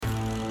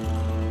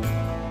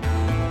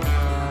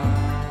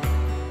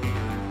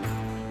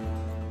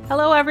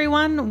Hello,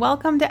 everyone.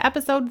 Welcome to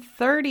episode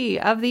 30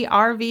 of the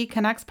RV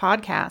Connects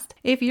podcast.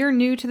 If you're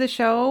new to the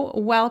show,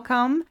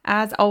 welcome.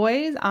 As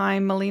always,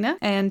 I'm Melina,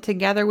 and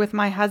together with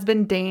my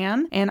husband,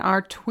 Dan, and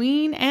our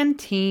tween and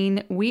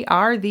teen, we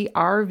are the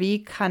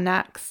RV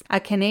Connects,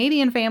 a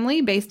Canadian family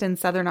based in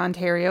Southern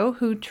Ontario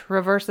who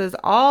traverses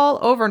all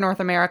over North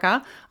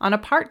America on a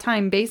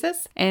part-time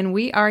basis, and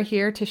we are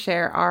here to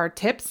share our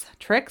tips,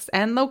 tricks,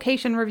 and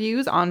location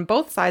reviews on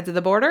both sides of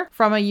the border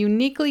from a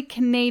uniquely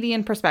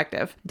Canadian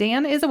perspective.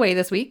 Dan is away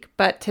this week,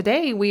 but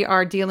today we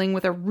are dealing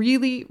with a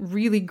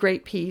really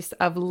great piece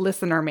of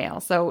listener mail.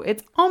 So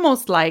it's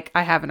almost like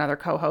I have another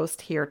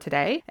co-host here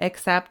today,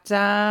 except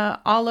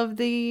all of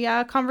the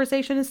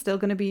conversation is still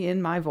going to be in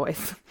my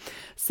voice.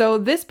 So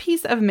this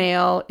piece of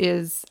mail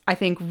is, I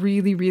think,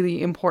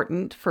 really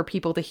important for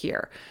people to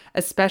hear,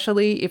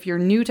 especially if you're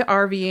new to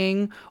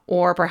RVing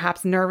or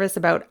perhaps nervous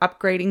about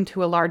upgrading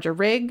to a larger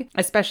rig,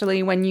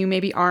 especially when you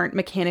maybe aren't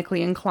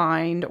mechanically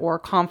inclined or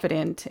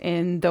confident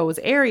in those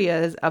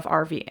areas of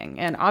RVing.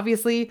 And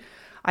obviously,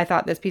 I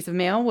thought this piece of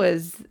mail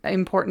was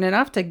important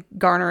enough to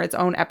garner its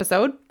own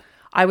episode.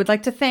 I would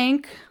like to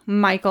thank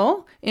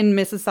Michael in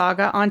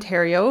Mississauga,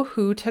 Ontario,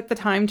 who took the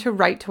time to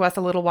write to us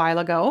a little while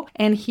ago.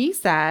 And he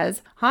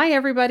says, "Hi,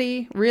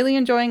 everybody. Really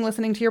enjoying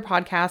listening to your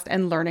podcast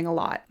and learning a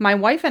lot. My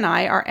wife and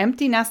I are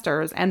empty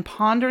nesters and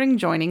pondering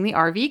joining the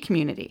RV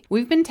community.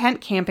 We've been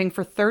tent camping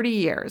for 30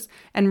 years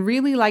and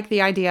really like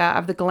the idea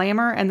of the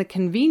glamour and the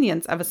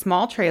convenience of a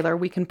small trailer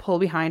we can pull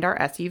behind our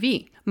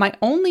SUV. My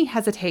only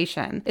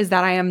hesitation is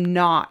that I am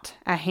not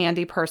a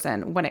handy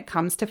person when it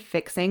comes to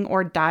fixing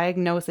or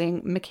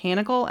diagnosing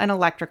mechanical and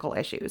electrical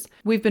issues.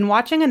 We've been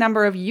watching a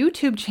number of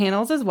YouTube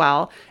channels as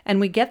well, and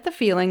we get the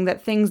feeling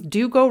that things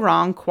do go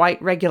wrong quite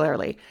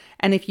regularly.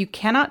 And if you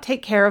cannot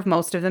take care of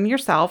most of them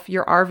yourself,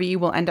 your RV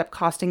will end up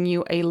costing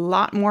you a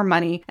lot more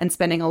money and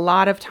spending a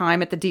lot of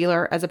time at the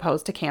dealer as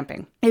opposed to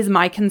camping. Is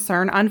my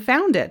concern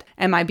unfounded?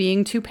 Am I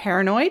being too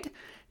paranoid?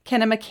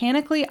 Can a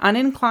mechanically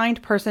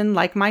uninclined person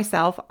like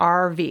myself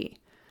RV?"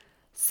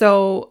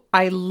 So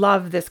I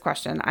love this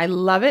question. I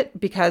love it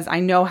because I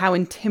know how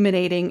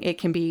intimidating it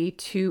can be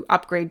to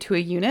upgrade to a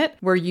unit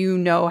where you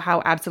know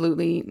how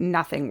absolutely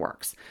nothing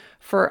works.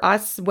 For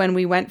us, when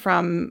we went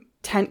from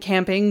tent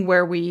camping,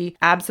 where we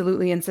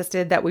absolutely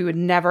insisted that we would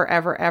never,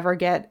 ever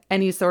get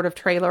any sort of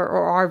trailer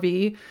or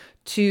RV,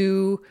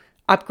 to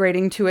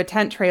upgrading to a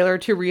tent trailer,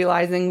 to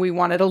realizing we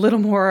wanted a little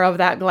more of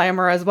that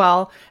glamour as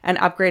well, and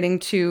upgrading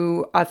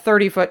to a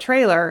 30-foot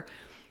trailer,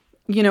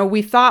 you know,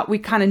 we thought we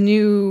kind of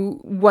knew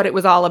what it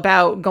was all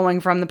about going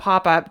from the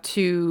pop-up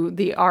to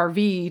the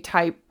RV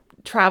type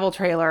travel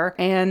trailer.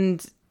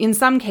 And in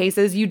some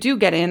cases, you do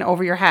get in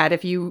over your head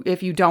if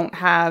you don't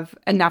have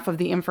enough of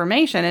the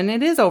information. And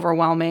it is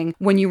overwhelming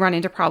when you run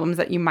into problems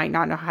that you might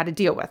not know how to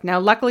deal with. Now,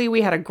 luckily,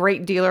 we had a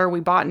great dealer. We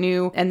bought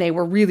new and they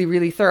were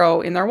really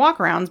thorough in their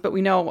walkarounds, but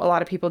we know a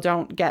lot of people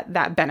don't get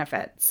that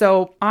benefit.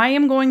 So I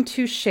am going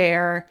to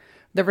share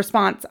the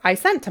response I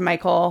sent to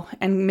Michael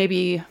and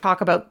maybe talk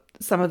about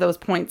some of those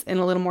points in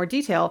a little more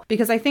detail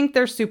because I think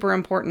they're super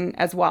important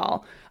as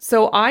well.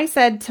 So I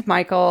said to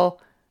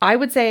Michael, I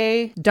would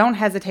say don't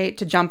hesitate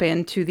to jump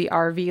into the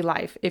RV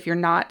life if you're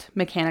not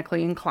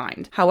mechanically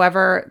inclined.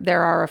 However,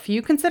 there are a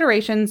few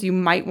considerations you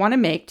might want to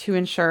make to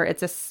ensure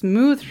it's a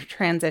smooth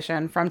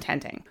transition from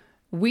tenting.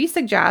 We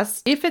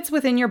suggest, if it's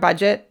within your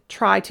budget,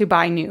 try to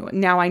buy new.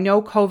 Now, I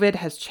know COVID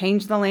has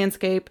changed the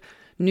landscape.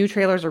 New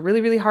trailers are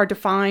really hard to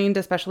find,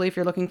 especially if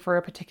you're looking for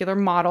a particular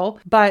model.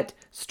 But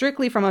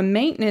strictly from a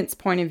maintenance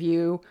point of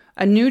view,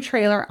 a new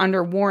trailer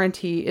under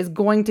warranty is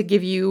going to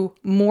give you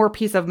more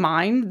peace of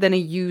mind than a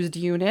used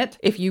unit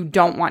if you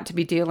don't want to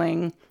be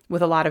dealing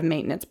with a lot of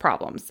maintenance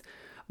problems.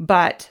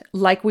 But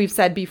like we've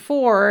said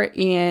before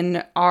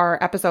in our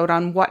episode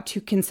on what to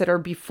consider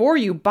before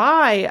you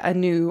buy a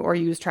new or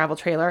used travel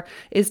trailer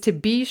is to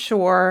be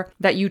sure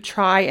that you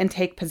try and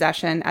take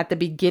possession at the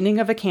beginning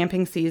of a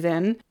camping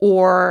season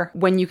or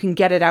when you can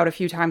get it out a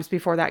few times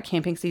before that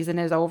camping season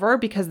is over,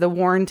 because the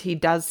warranty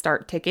does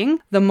start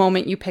ticking the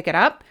moment you pick it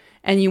up.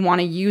 And you want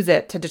to use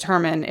it to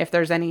determine if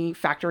there's any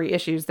factory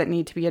issues that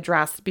need to be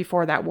addressed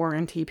before that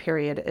warranty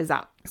period is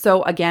up.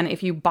 So again,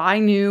 if you buy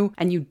new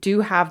and you do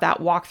have that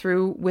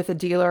walkthrough with a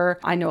dealer,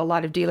 I know a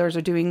lot of dealers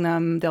are doing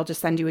them. They'll just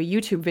send you a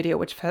YouTube video,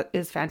 which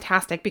is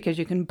fantastic because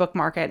you can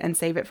bookmark it and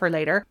save it for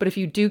later. But if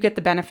you do get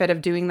the benefit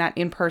of doing that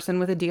in person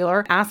with a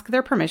dealer, ask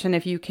their permission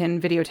if you can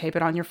videotape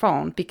it on your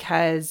phone,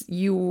 because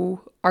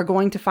you are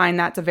going to find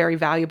that's a very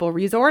valuable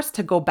resource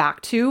to go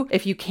back to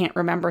if you can't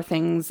remember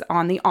things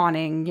on the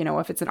awning, you know,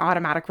 if it's an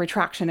automatic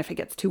retraction, if it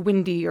gets too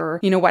windy or,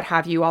 you know, what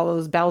have you, all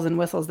those bells and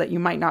whistles that you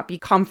might not be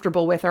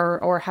comfortable with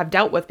or have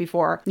dealt with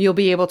before, you'll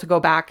be able to go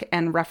back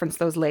and reference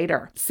those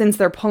later. Since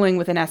they're pulling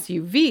with an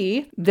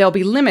SUV, they'll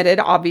be limited,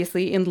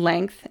 obviously, in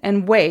length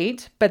and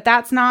weight, but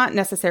that's not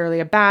necessarily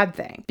a bad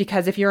thing,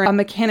 because if you're a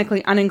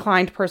mechanically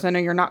uninclined person or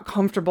you're not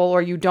comfortable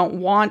or you don't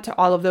want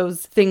all of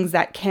those things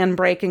that can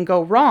break and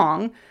go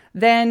wrong,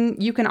 then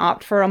you can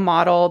opt for a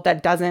model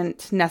that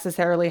doesn't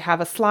necessarily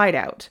have a slide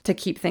out to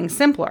keep things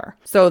simpler.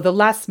 So the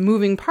less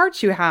moving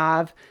parts you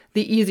have,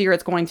 the easier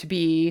it's going to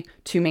be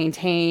to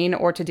maintain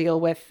or to deal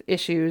with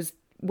issues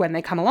when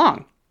they come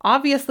along.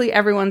 Obviously,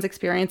 everyone's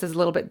experience is a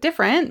little bit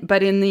different,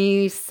 but in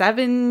the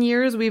 7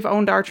 years we've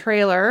owned our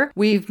trailer,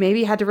 we've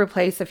maybe had to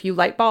replace a few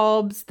light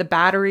bulbs, the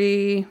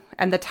battery,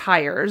 and the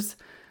tires,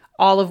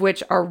 all of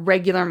which are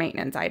regular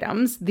maintenance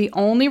items. The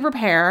only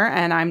repair,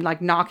 and I'm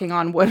like knocking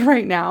on wood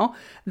right now,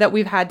 that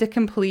we've had to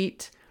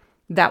complete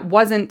that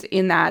wasn't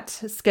in that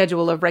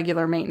schedule of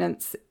regular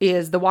maintenance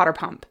is the water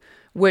pump,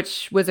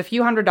 which was a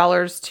few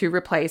 $100s to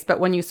replace. But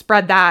when you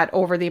spread that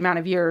over the amount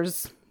of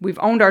years we've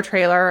owned our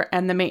trailer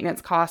and the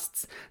maintenance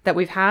costs that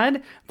we've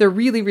had, they're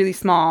really, really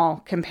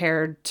small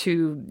compared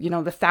to,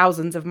 the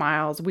thousands of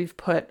miles we've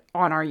put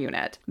on our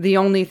unit. The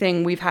only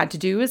thing we've had to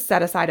do is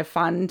set aside a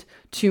fund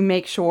to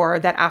make sure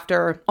that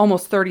after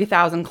almost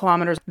 30,000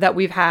 kilometers that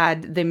we've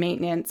had the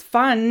maintenance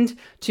fund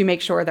to make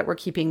sure that we're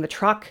keeping the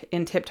truck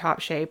in tip-top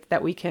shape,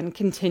 that we can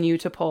continue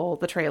to pull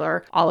the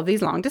trailer all of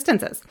these long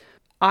distances.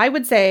 I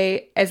would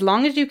say as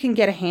long as you can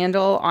get a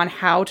handle on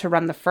how to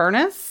run the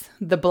furnace,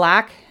 the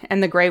black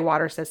and the gray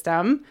water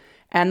system,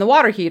 and the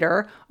water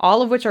heater,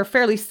 all of which are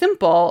fairly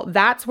simple,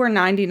 that's where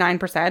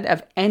 99%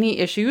 of any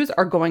issues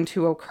are going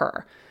to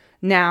occur.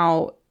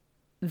 Now,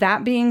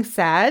 that being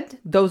said,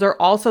 those are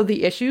also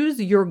the issues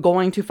you're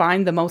going to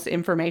find the most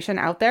information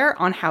out there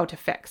on how to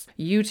fix.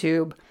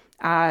 YouTube,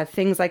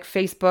 things like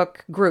Facebook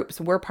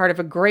groups. We're part of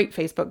a great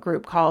Facebook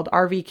group called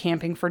RV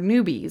Camping for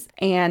Newbies,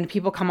 and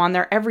people come on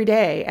there every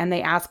day and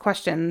they ask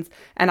questions.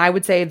 And I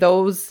would say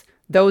those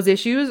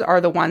issues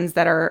are the ones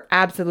that are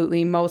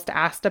absolutely most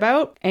asked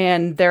about,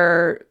 and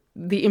they're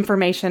the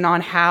information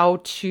on how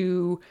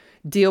to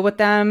deal with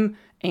them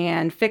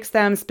and fix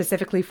them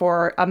specifically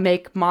for a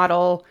make,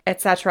 model,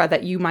 etc.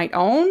 that you might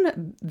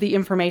own. The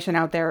information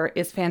out there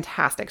is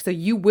fantastic. So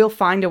you will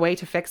find a way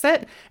to fix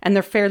it, and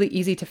they're fairly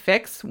easy to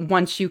fix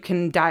once you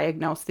can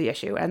diagnose the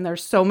issue. And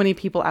there's so many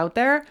people out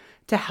there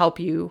to help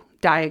you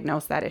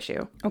diagnose that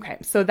issue. Okay,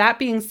 so that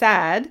being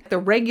said, the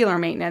regular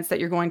maintenance that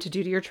you're going to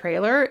do to your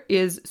trailer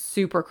is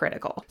super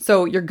critical.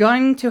 So you're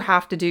going to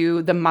have to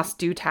do the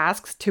must-do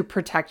tasks to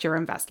protect your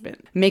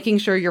investment, making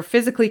sure you're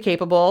physically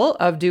capable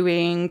of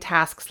doing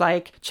tasks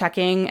like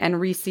checking and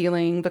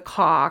resealing the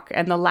caulk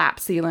and the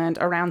lap sealant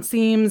around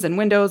seams and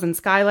windows and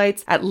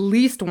skylights at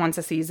least once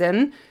a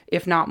season,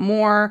 if not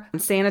more.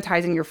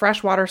 Sanitizing your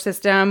freshwater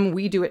system.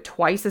 We do it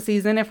twice a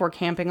season if we're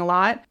camping a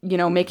lot.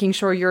 Making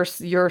sure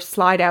your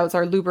slide outs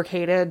are lubricated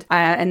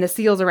and the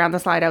seals around the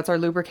slide outs are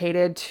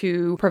lubricated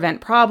to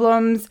prevent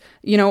problems.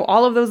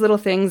 All of those little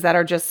things that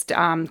are just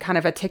kind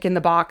of a tick in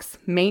the box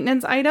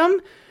maintenance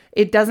item.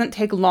 It doesn't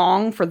take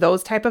long for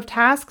those type of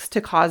tasks to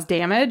cause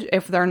damage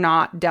if they're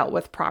not dealt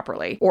with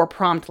properly or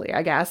promptly,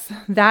 I guess.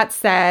 That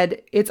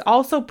said, it's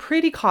also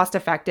pretty cost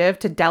effective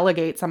to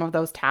delegate some of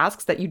those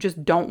tasks that you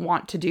just don't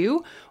want to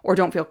do or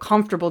don't feel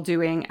comfortable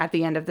doing at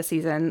the end of the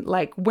season,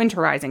 like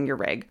winterizing your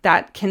rig.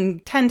 That can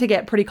tend to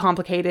get pretty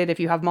complicated if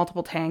you have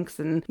multiple tanks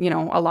and,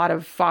 a lot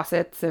of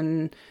faucets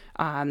and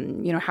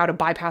how to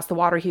bypass the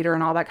water heater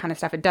and all that kind of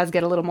stuff. It does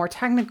get a little more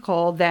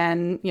technical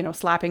than,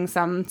 slapping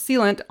some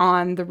sealant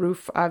on the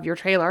roof of your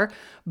trailer.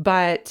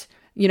 But,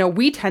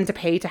 we tend to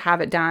pay to have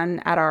it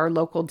done at our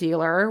local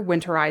dealer,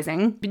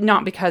 winterizing,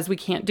 not because we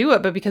can't do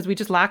it, but because we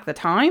just lack the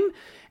time.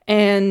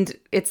 And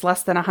it's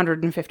less than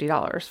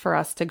 $150 for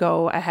us to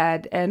go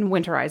ahead and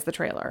winterize the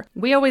trailer.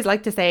 We always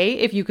like to say,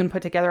 if you can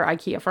put together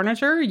IKEA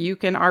furniture, you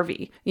can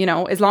RV.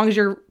 As long as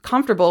you're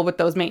comfortable with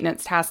those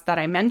maintenance tasks that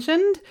I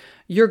mentioned,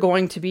 you're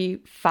going to be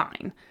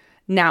fine.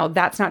 Now,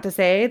 that's not to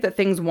say that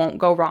things won't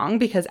go wrong,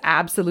 because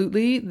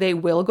absolutely they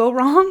will go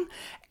wrong.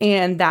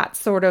 And that's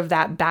sort of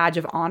that badge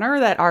of honor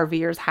that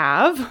RVers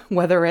have,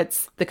 whether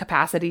it's the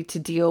capacity to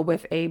deal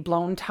with a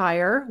blown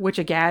tire, which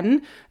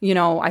again,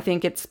 I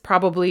think it's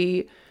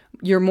probably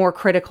you're more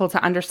critical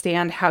to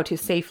understand how to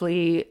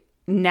safely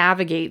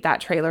navigate that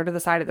trailer to the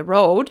side of the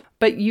road,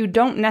 but you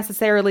don't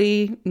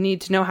necessarily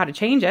need to know how to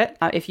change it.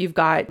 If you've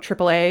got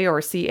AAA or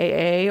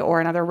CAA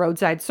or another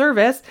roadside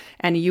service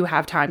and you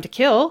have time to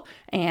kill,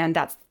 and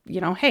that's,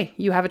 hey,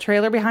 you have a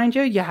trailer behind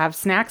you, you have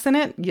snacks in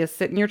it, you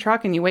sit in your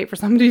truck and you wait for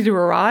somebody to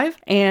arrive,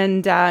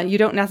 and you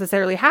don't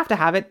necessarily have to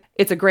have it.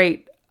 It's a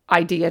great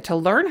idea to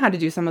learn how to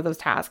do some of those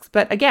tasks.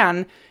 But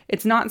again,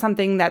 it's not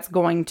something that's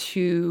going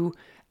to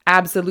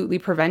absolutely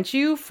prevent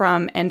you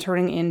from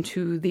entering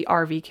into the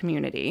RV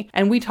community.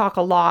 And we talk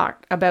a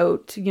lot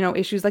about,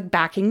 issues like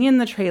backing in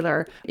the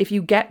trailer. If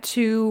you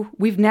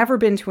we've never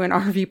been to an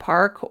RV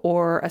park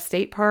or a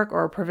state park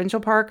or a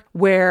provincial park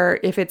where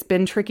if it's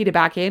been tricky to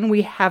back in,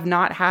 we have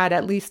not had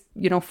at least,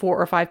 4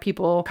 or 5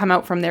 people come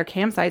out from their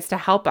campsites to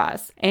help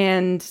us.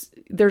 And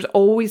there's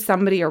always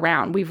somebody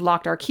around. We've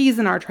locked our keys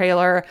in our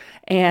trailer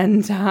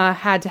and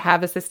had to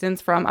have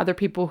assistance from other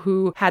people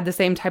who had the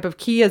same type of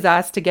key as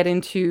us to get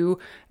into,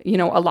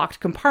 a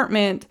locked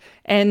compartment.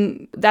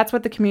 And that's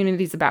what the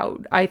community is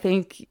about. I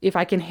think if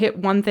I can hit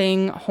one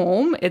thing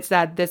home, it's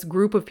that this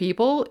group of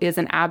people is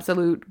an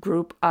absolute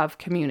group of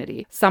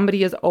community.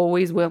 Somebody is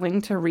always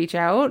willing to reach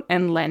out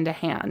and lend a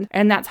hand.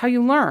 And that's how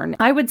you learn.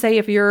 I would say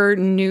if you're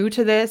new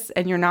to this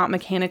and you're not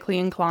mechanically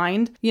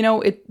inclined,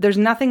 there's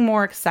nothing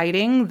more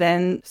exciting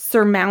than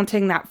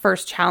surmounting that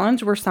first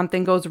challenge where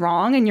something goes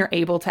wrong and you're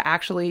able to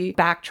actually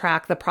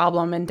backtrack the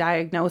problem and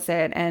diagnose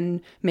it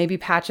and maybe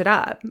patch it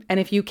up. And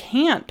if you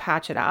can't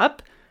patch it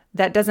up,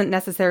 that doesn't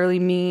necessarily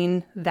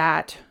mean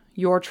that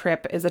your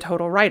trip is a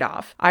total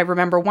write-off. I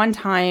remember one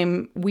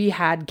time we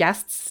had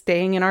guests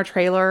staying in our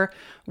trailer.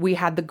 We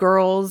had the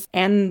girls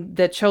and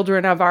the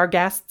children of our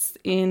guests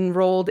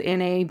enrolled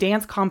in a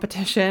dance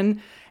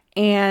competition.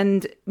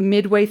 And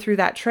midway through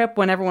that trip,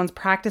 when everyone's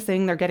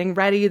practicing, they're getting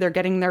ready, they're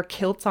getting their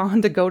kilts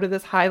on to go to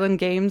this Highland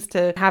Games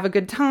to have a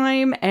good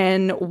time,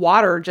 and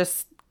water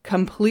just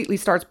completely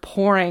starts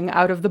pouring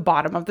out of the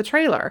bottom of the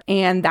trailer.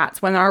 And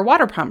that's when our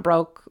water pump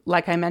broke,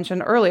 like I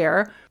mentioned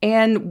earlier.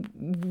 And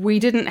we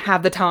didn't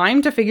have the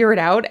time to figure it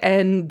out.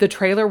 And the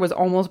trailer was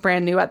almost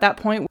brand new at that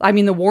point. I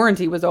mean, the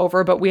warranty was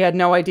over, but we had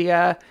no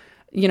idea,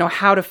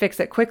 how to fix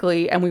it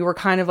quickly. And we were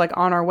kind of like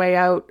on our way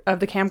out of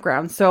the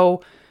campground.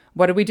 So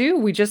what did we do?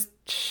 We just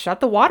shut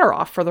the water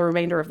off for the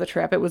remainder of the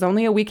trip. It was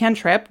only a weekend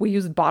trip. We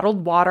used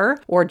bottled water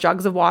or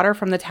jugs of water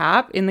from the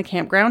tap in the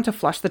campground to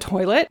flush the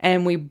toilet.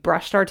 And we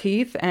brushed our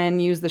teeth and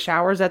used the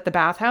showers at the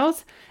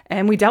bathhouse.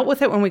 And we dealt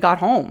with it when we got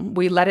home.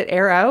 We let it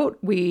air out.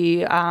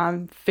 We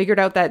figured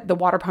out that the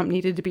water pump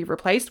needed to be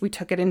replaced. We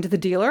took it into the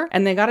dealer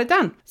and they got it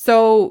done.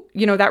 So,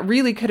 that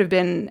really could have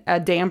been a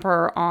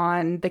damper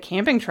on the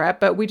camping trip,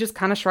 but we just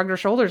kind of shrugged our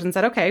shoulders and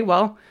said, okay,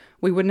 well,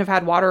 we wouldn't have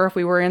had water if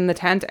we were in the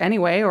tent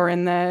anyway, or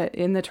in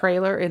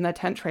the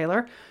tent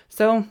trailer.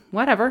 So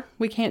whatever,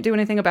 we can't do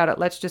anything about it.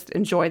 Let's just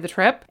enjoy the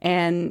trip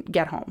and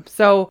get home.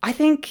 So I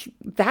think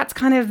that's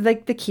kind of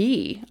like the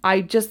key.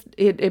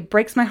 It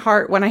breaks my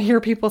heart when I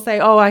hear people say,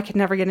 oh, I could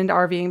never get into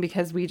RVing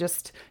because we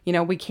just,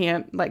 we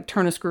can't like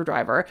turn a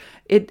screwdriver.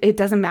 It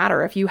doesn't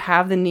matter. If you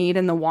have the need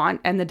and the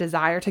want and the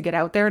desire to get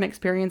out there and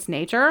experience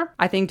nature,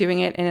 I think doing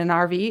it in an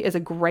RV is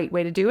a great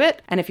way to do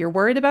it. And if you're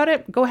worried about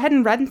it, go ahead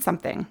and rent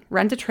something.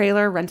 Rent a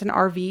trailer, rent an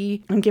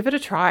RV, and give it a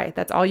try.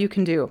 That's all you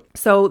can do.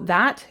 So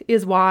that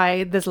is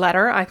why this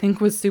letter I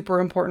think was super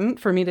important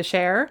for me to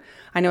share.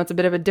 I know it's a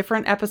bit of a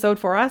different episode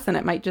for us and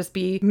it might just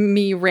be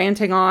me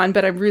ranting on,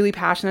 but I'm really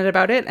passionate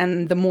about it.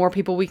 And the more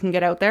people we can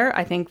get out there,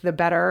 I think the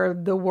better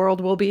the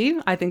world will be.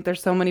 I think there's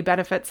so many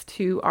benefits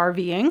to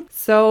RVing.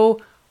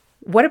 So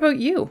what about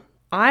you?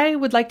 I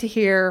would like to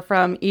hear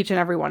from each and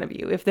every one of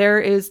you. If there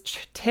is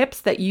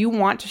tips that you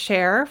want to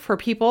share for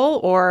people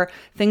or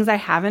things I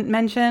haven't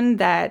mentioned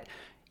that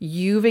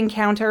you've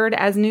encountered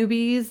as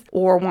newbies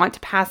or want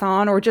to pass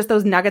on, or just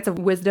those nuggets of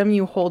wisdom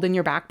you hold in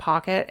your back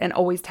pocket and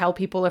always tell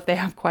people if they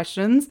have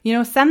questions,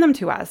 send them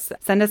to us.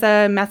 Send us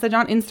a message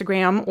on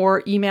Instagram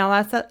or email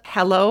us at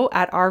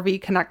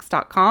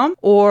hello@rvconnects.com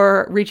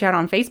or reach out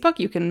on Facebook.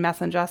 You can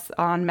message us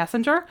on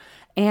Messenger.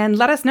 And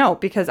let us know,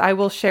 because I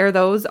will share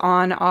those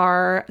on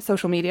our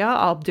social media.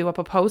 I'll do up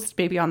a post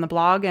maybe on the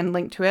blog and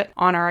link to it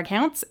on our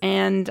accounts.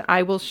 And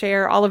I will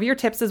share all of your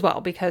tips as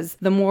well, because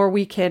the more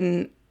we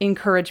can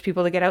encourage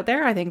people to get out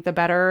there, I think the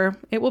better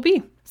it will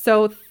be.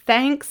 So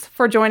thanks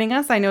for joining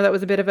us. I know that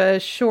was a bit of a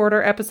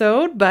shorter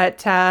episode,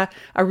 but a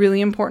really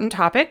important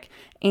topic.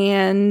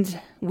 And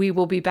we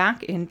will be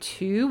back in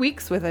 2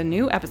 weeks with a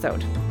new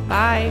episode.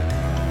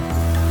 Bye.